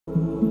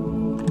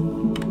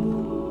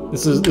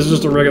This is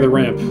just a regular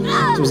ramp.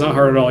 So it's not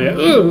hard at all yet.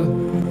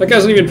 Ugh! That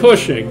guy's not even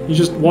pushing. He's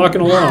just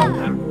walking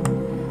along.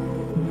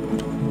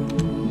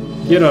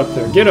 Get up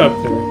there. Get up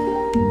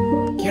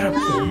there. Get up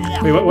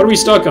there. Wait, what are we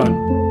stuck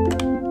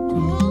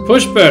on?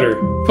 Push better.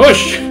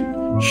 Push!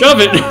 Shove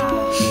it!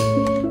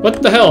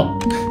 What the hell?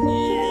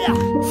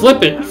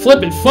 Flip it.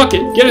 Flip it. Fuck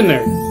it. Get in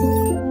there.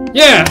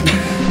 Yeah!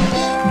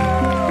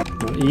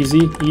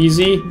 Easy.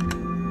 Easy.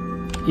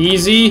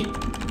 Easy.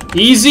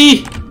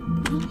 Easy!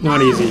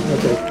 Not easy.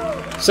 Okay.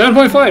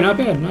 7.5. Not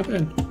bad. Not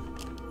bad.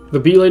 The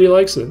bee lady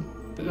likes it.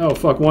 Oh,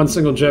 fuck. One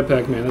single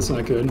jetpack, man. That's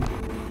not good.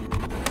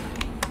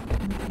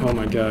 Oh,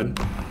 my God.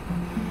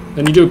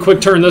 Then you do a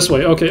quick turn this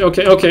way. Okay,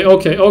 okay, okay,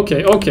 okay,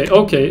 okay, okay,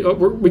 okay. Oh,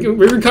 we can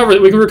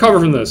recover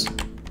from this.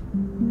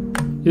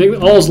 You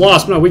think all is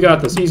lost? No, we got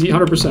this. Easy,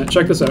 100%.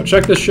 Check this out.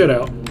 Check this shit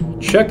out.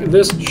 Check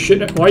this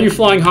shit out. Why are you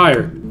flying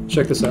higher?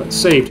 Check this out.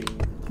 Saved.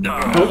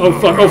 Oh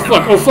fuck, oh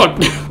fuck, oh fuck.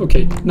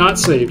 Okay, not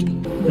saved.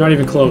 We're not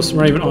even close.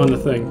 We're not even on the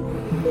thing.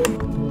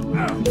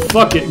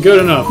 Fuck it, good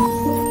enough.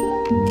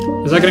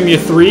 Is that gonna be a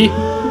 3?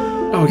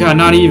 Oh god,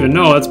 not even.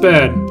 No, that's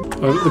bad.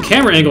 Oh, the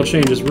camera angle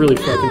change is really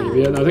fucking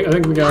me. Yeah, I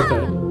think we got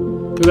that.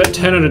 Look at that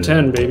 10 out of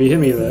 10, baby. Hit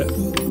me with that.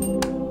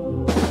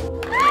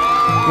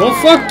 Well,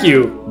 fuck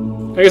you.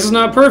 I guess it's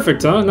not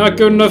perfect, huh? Not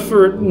good enough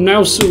for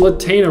Nausu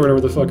Latana or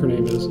whatever the fuck her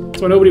name is.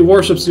 That's why nobody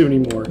worships you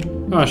anymore.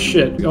 Ah,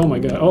 shit. Oh my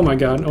god. Oh my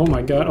god. Oh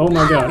my god. Oh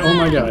my god. Oh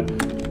my god.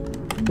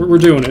 We're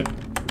doing it.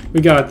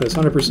 We got this.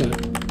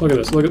 100%. Look at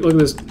this. Look at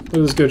this. Look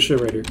at this good shit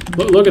right here.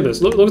 Look at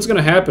this. Look what's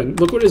gonna happen.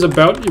 Look what is you're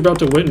about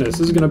to witness.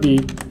 This is gonna be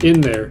in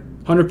there.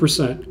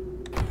 100%.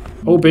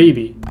 Oh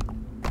baby.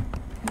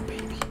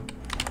 Baby.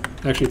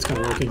 Actually, it's kind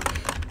of working.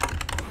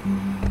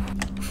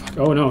 Fuck.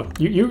 Oh no.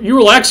 You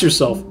relax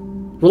yourself.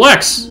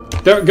 Relax.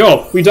 There,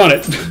 go. We done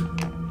it.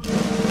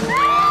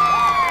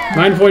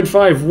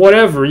 9.5.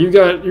 Whatever.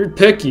 You're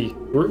picky.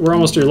 We're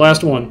almost here.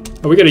 Last one.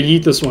 Oh, we gotta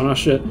yeet this one. Oh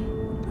shit.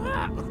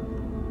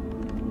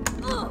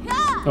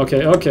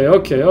 Okay. Okay.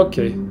 Okay.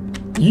 Okay.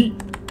 Yeet.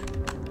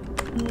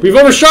 We've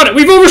overshot it.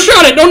 We've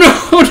overshot it. Oh no.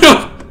 Oh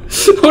no.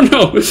 Oh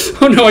no.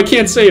 Oh no. I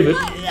can't save it.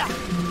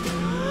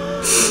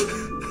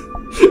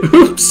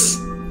 Oops.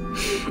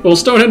 Well,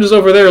 Stonehenge is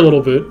over there a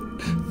little bit.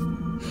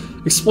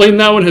 Explain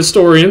that one,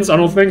 historians. I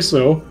don't think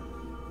so.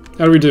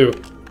 How do we do?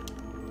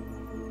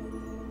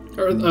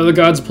 Are the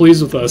gods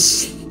pleased with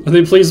us? Are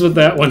they pleased with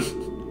that one?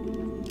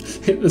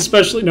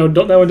 Especially, no,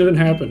 that one didn't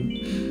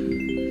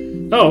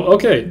happen. Oh,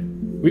 okay.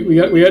 We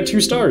got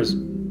 2 stars.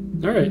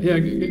 All right, yeah,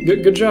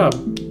 good job.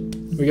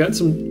 We got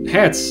some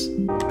hats. A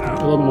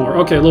little more.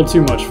 Okay, a little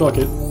too much. Fuck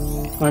it.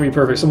 Might be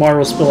perfect. Some water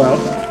will spill out.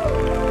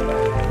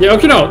 Yeah,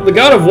 okay, no, the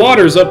god of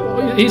water's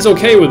up. He's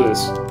okay with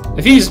this.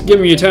 If he's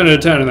giving me a 10 out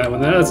of 10 on that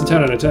one, then that's a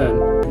 10 out of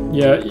 10.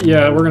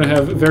 Yeah, we're gonna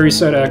have very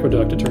sad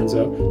aqueduct, it turns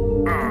out.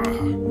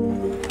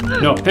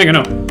 No, hang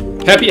on, no.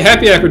 Happy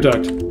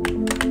aqueduct.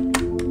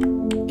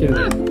 Get in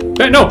there.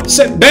 Bad, no,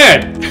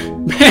 bad!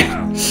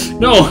 Bad!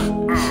 No!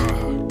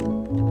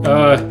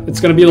 It's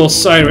gonna be a little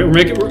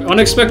sideways. We're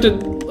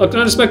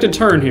unexpected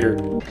turn here.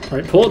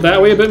 Alright, pull it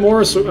that way a bit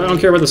more, so I don't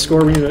care about the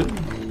score, we need it.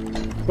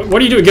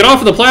 What are you doing? Get off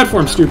of the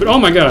platform, stupid! Oh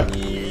my god!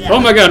 Oh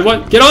my god,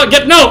 what? Get on,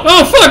 no!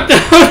 Oh fuck!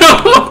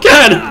 Oh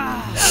god!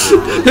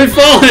 They've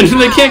fallen,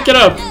 they can't get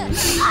up!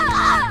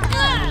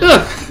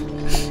 Ugh.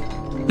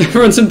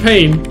 Everyone's in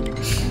pain.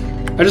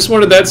 I just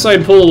wanted that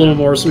side pull a little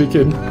more so we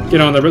could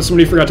get on there, but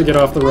somebody forgot to get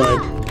off the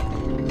ride.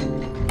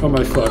 Oh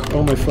my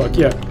fuck,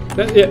 yeah.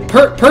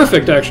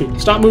 Perfect, actually.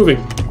 Stop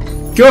moving.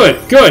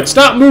 Good,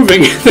 stop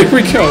moving! There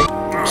we go.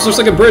 Just looks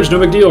like a bridge, no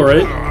big deal,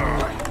 right?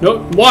 No,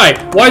 why?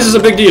 Why is this a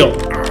big deal?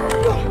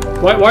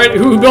 Why,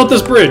 who built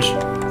this bridge?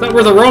 That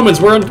we're the Romans.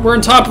 We're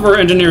on top of our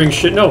engineering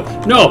shit. No,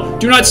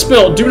 do not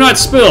spill. Do not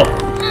spill.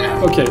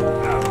 Okay.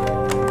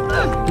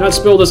 Do not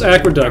spill this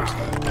aqueduct.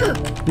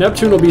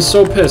 Neptune will be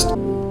so pissed.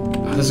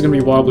 Oh, this is gonna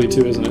be wobbly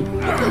too, isn't it?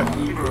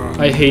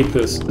 I hate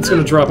this. It's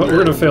gonna drop. We're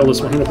gonna fail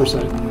this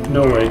 100%.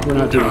 No way. We're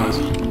not doing this.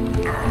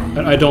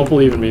 I don't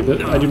believe in me.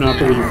 I do not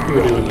believe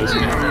we're doing this.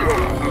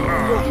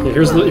 Yeah,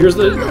 here's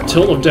the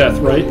tilt of death,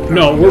 right?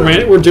 No,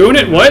 we're doing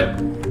it. What?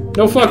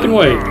 No fucking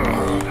way.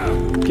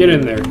 Get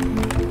in there.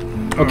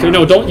 Okay,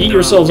 no, don't eat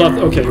yourselves off.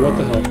 Okay, what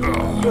the hell?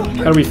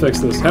 How do we fix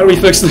this? How do we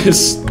fix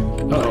this?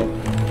 Uh-oh.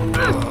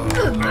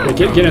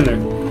 Okay, get in there.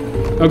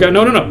 Okay,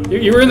 no.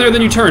 You were in there,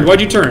 then you turned.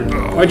 Why'd you turn?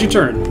 Why'd you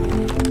turn?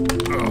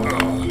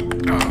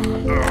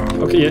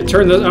 Okay, yeah,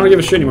 turn this. I don't give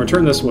a shit anymore.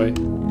 Turn this way.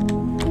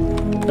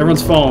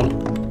 Everyone's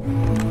fallen.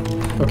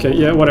 Okay,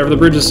 yeah, whatever. The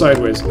bridge is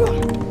sideways.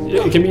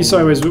 It can be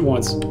sideways at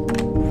once.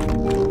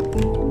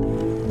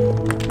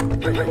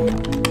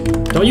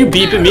 Don't you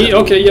beep at me?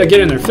 Okay, yeah,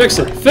 get in there. Fix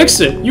it. Fix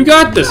it. You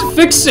got this.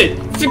 Fix it.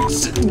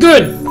 Fix it.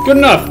 Good. Good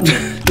enough.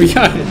 We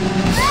got it.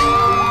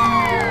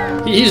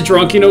 He's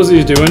drunk. He knows what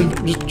he's doing.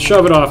 Just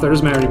shove it off there.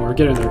 Doesn't matter anymore.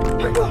 Get in there.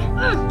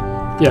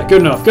 Yeah,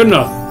 good enough. Good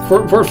enough.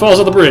 Before it falls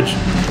off the bridge.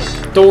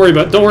 Don't worry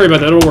about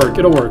that. It'll work.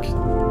 It'll work.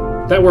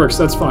 That works.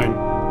 That's fine.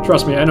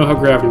 Trust me. I know how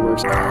gravity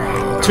works.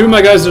 2 of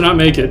my guys did not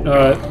make it.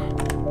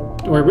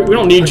 We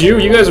don't need you.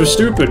 You guys are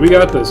stupid. We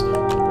got this.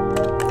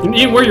 You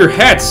need to wear your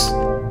hats.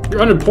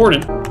 You're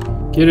unimportant.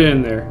 Get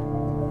in there.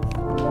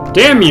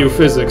 Damn you,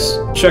 physics.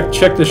 Check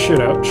this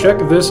shit out. Check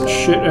this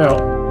shit out.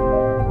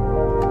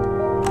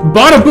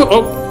 Bada boo.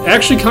 Oh,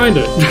 actually,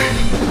 kinda.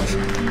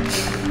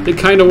 It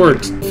kinda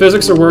worked.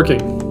 Physics are working.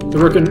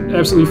 They're working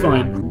absolutely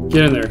fine.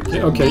 Get in there.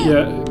 Okay,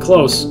 yeah,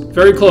 close.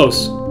 Very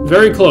close.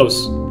 Very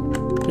close.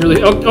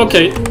 Nearly. Oh,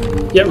 okay.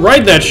 Yeah,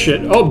 ride that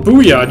shit. Oh,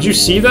 booyah. Did you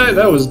see that?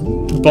 That was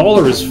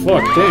baller as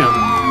fuck.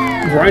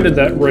 Damn. Grinded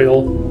that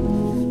rail.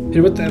 Hit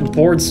it with that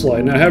board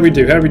slide. Now, how'd we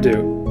do? How'd we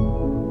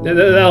do?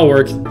 That'll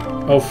work.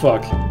 Oh,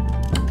 fuck.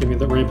 Give me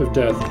the ramp of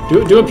death.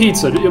 Do a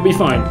pizza. You'll be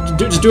fine.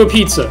 Just do a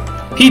pizza.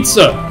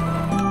 Pizza!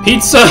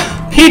 Pizza!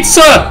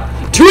 Pizza!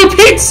 Do a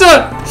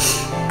pizza!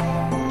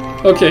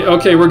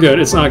 Okay, we're good.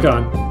 It's not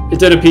gone. It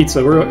did a pizza.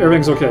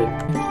 Everything's okay.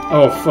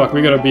 Oh, fuck.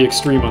 We gotta be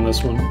extreme on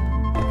this one.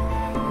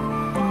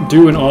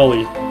 Do an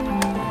ollie.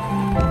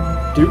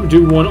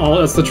 Do one ollie.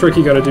 That's the trick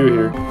you gotta do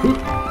here.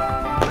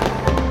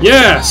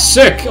 Yeah!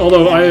 Sick!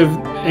 Although I have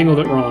angled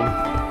it wrong.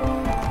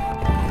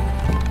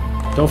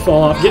 Don't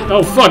fall off.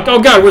 Oh, fuck! Oh,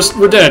 God!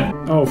 We're dead!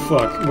 Oh,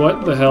 fuck.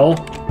 What the hell?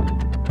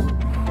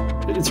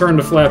 It turned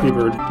to Flappy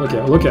Bird. Look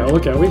out, look out,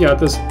 look out. We got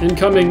this.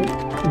 Incoming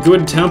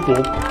good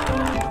temple.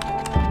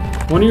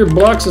 One of your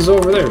blocks is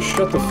over there.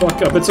 Shut the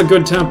fuck up. It's a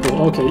good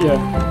temple. Okay,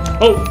 yeah.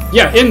 Oh,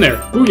 yeah, in there.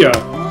 Booyah.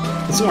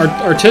 It's some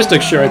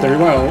artistic shit right there.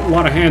 Wow, a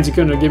lot of hands. You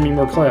couldn't have given me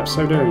more claps.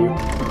 How dare you?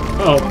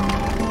 Uh oh.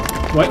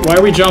 Why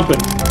are we jumping?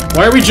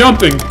 Why are we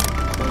jumping?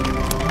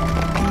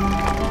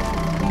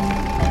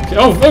 Okay.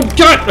 Oh,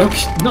 God!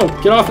 Okay, no,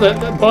 get off of that.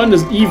 That button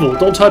is evil.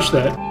 Don't touch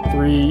that.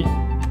 3,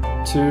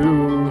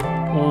 2,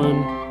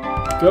 1,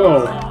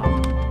 go.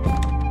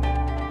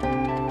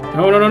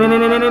 No, no, no, no, no,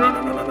 no, no, no, no, no,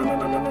 no.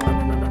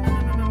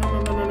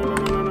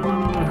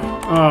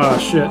 Ah,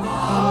 shit.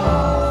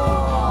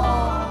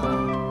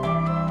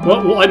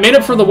 Well, I made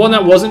it for the one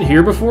that wasn't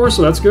here before,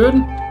 so that's good.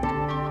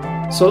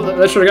 So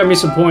that should have got me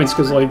some points,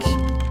 because, like,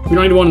 we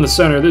don't need one in the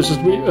center. This just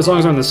as long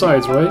as I'm on the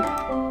sides, right?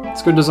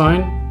 It's good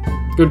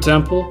design. Good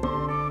temple.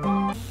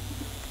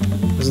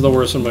 This is the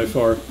worst one by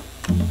far.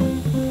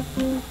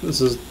 This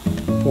is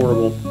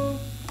horrible.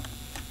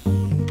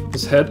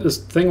 This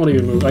thing won't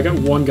even move. I got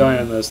one guy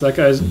on this. That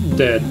guy's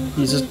dead.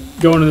 He's just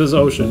going into this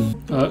ocean.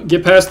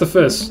 Get past the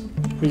fists.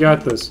 We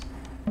got this.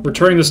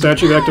 Returning the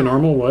statue back to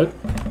normal? What?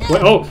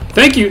 What? Oh,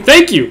 thank you!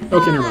 Thank you!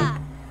 Okay, never mind.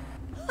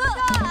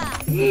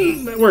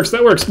 That works,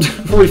 that works.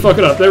 Before we fuck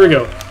it up. There we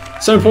go.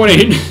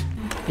 7.8.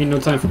 Ain't no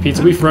time for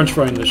pizza. We French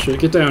frying this shit.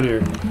 Get down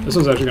here. This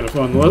one's actually kind of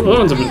fun. The other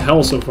ones have been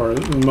hell so far.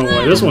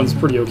 Moai. This one's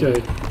pretty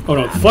okay. Oh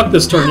no, fuck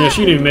this turn. Yeah,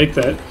 she didn't even make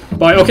that.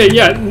 Bye. Okay,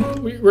 yeah,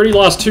 we already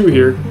lost 2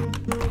 here.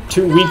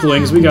 2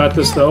 weaklings. We got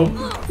this though.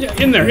 Yeah,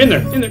 in there, in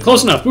there, in there.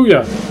 Close enough.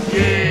 Booyah.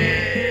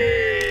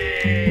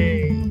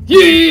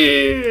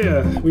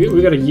 Yeah!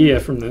 We got a yeah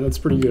from that. That's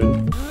pretty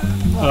good.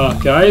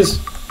 Guys,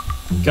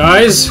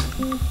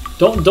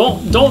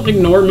 don't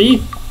ignore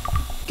me.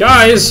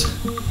 Guys,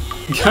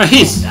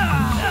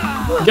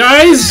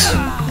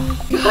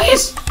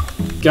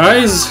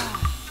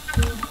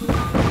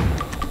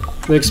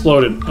 they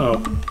exploded.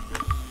 Oh,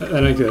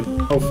 that ain't good.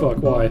 Oh fuck,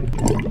 why?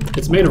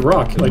 It's made of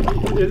rock. Like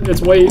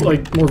it's way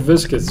like more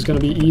viscous. It's gonna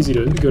be easy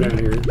to go down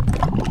here.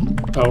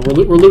 Oh,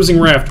 we're losing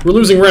raft. We're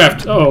losing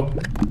raft. Oh.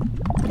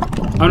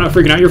 I'm not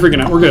freaking out. You're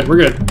freaking out. We're good. We're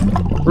good.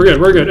 We're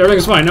good. We're good.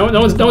 Everything's fine. No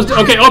one's.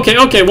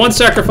 Okay. One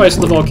sacrifice to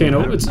the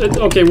volcano. It's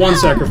okay. One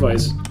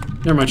sacrifice.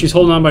 Never mind. She's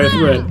holding on by a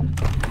thread.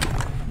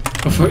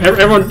 Oh,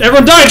 everyone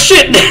died.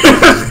 Shit.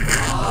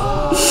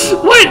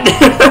 What?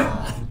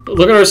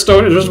 Look at our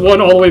stone. There's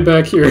one all the way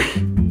back here.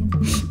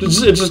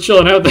 It's just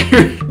chilling out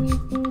there.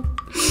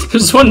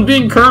 There's one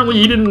being currently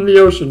eaten in the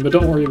ocean, but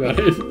don't worry about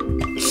it.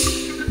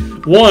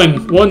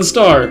 One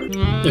star.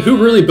 Yeah, who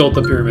really built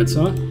the pyramids,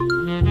 huh?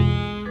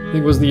 I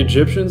think it was the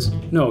Egyptians?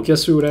 No,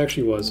 guess who it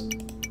actually was?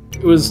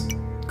 It was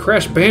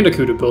Crash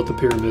Bandicoot who built the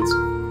pyramids.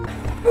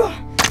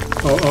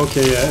 Oh,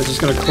 okay, yeah, it's just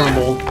gonna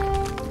crumble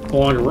the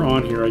longer we're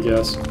on here, I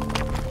guess.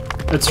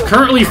 It's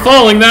currently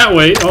falling that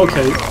way!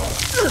 Okay.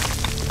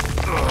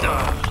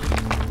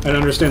 I don't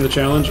understand the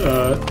challenge.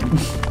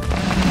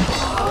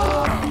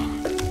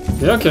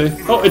 Yeah, okay.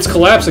 Oh, it's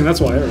collapsing, that's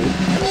why, alright.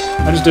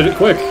 I just did it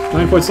quick.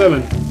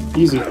 9.7.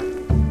 Easy.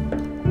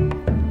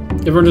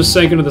 Everyone just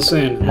sank into the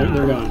sand.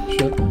 They're gone.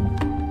 Shit.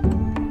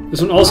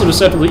 This one also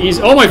deceptively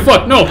easy. Oh my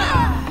fuck, no!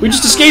 We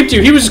just escaped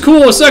you! He was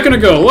cool a second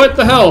ago! What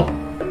the hell?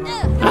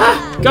 Ah!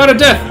 God of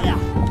death!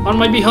 On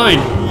my behind!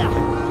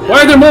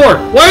 Why are there more?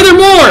 Why are there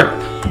more?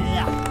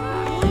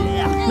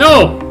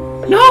 No!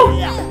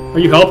 No! Are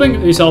you helping?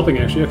 He's helping,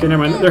 actually. Okay,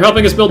 never mind. They're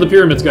helping us build the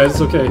pyramids, guys.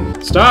 It's okay.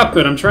 Stop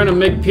it! I'm trying to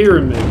make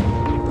pyramid.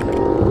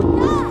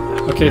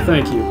 Okay,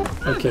 thank you.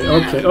 Okay.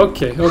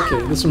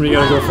 This one we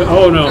gotta go for.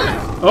 Oh no!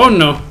 Oh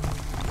no!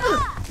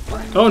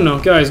 Oh no,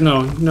 guys,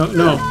 no.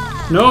 No.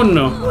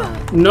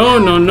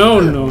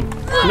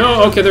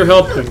 No, okay, they're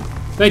helping.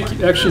 Thank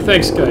you. Actually,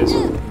 thanks, guys.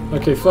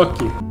 Okay, fuck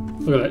you.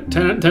 Look at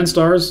that. 10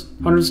 stars?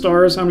 100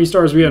 stars? How many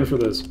stars are we getting for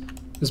this?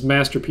 This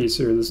masterpiece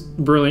here. This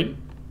brilliant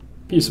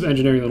piece of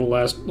engineering that'll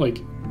last,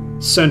 like,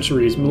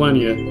 centuries,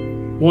 millennia.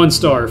 1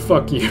 star.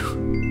 Fuck you.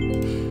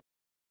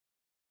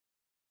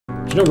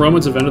 Do you know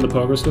Romans invented the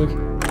pogo stick?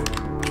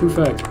 True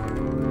fact.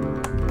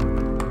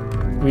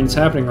 I mean, it's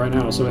happening right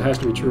now, so it has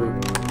to be true.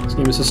 This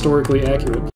game is historically accurate.